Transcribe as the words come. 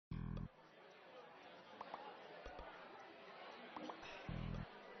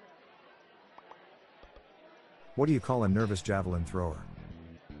What do you call a nervous javelin thrower?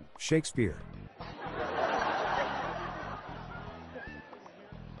 Shakespeare.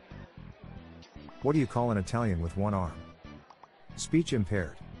 What do you call an Italian with one arm? Speech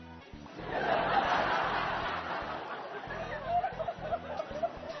impaired.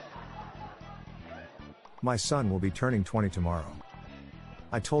 My son will be turning 20 tomorrow.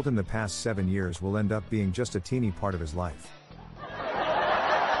 I told him the past 7 years will end up being just a teeny part of his life.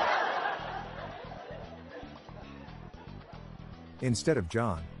 Instead of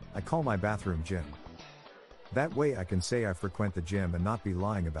John, I call my bathroom Jim. That way I can say I frequent the gym and not be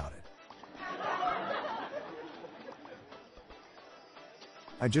lying about it.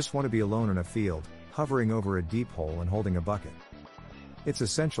 I just want to be alone in a field, hovering over a deep hole and holding a bucket. It's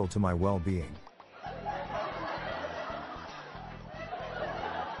essential to my well-being.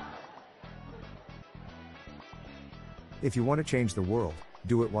 If you want to change the world,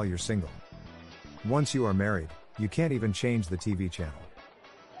 do it while you're single. Once you are married, you can't even change the TV channel.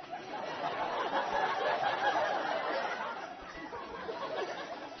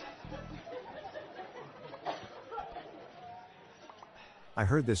 I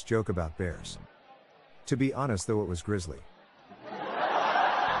heard this joke about bears. To be honest though, it was grisly.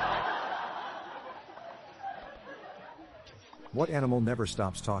 What animal never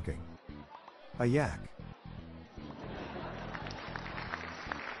stops talking? A yak.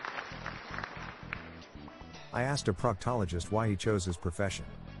 I asked a proctologist why he chose his profession.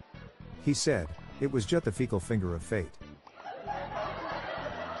 He said, it was just the fecal finger of fate.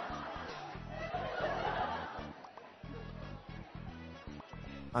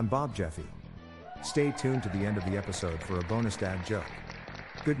 I'm Bob Jeffy. Stay tuned to the end of the episode for a bonus dad joke.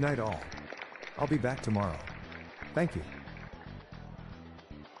 Good night all. I'll be back tomorrow. Thank you.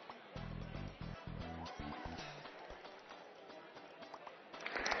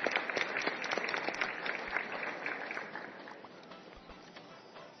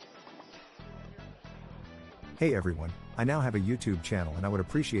 Hey everyone, I now have a YouTube channel and I would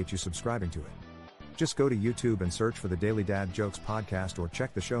appreciate you subscribing to it. Just go to YouTube and search for the Daily Dad Jokes Podcast or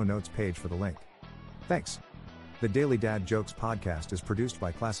check the show notes page for the link. Thanks. The Daily Dad Jokes Podcast is produced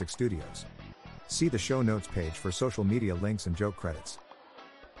by Classic Studios. See the show notes page for social media links and joke credits.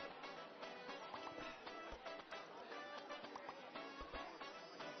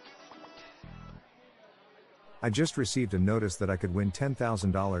 I just received a notice that I could win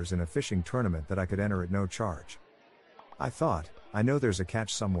 $10,000 in a fishing tournament that I could enter at no charge. I thought, I know there's a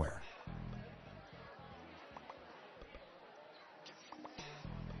catch somewhere.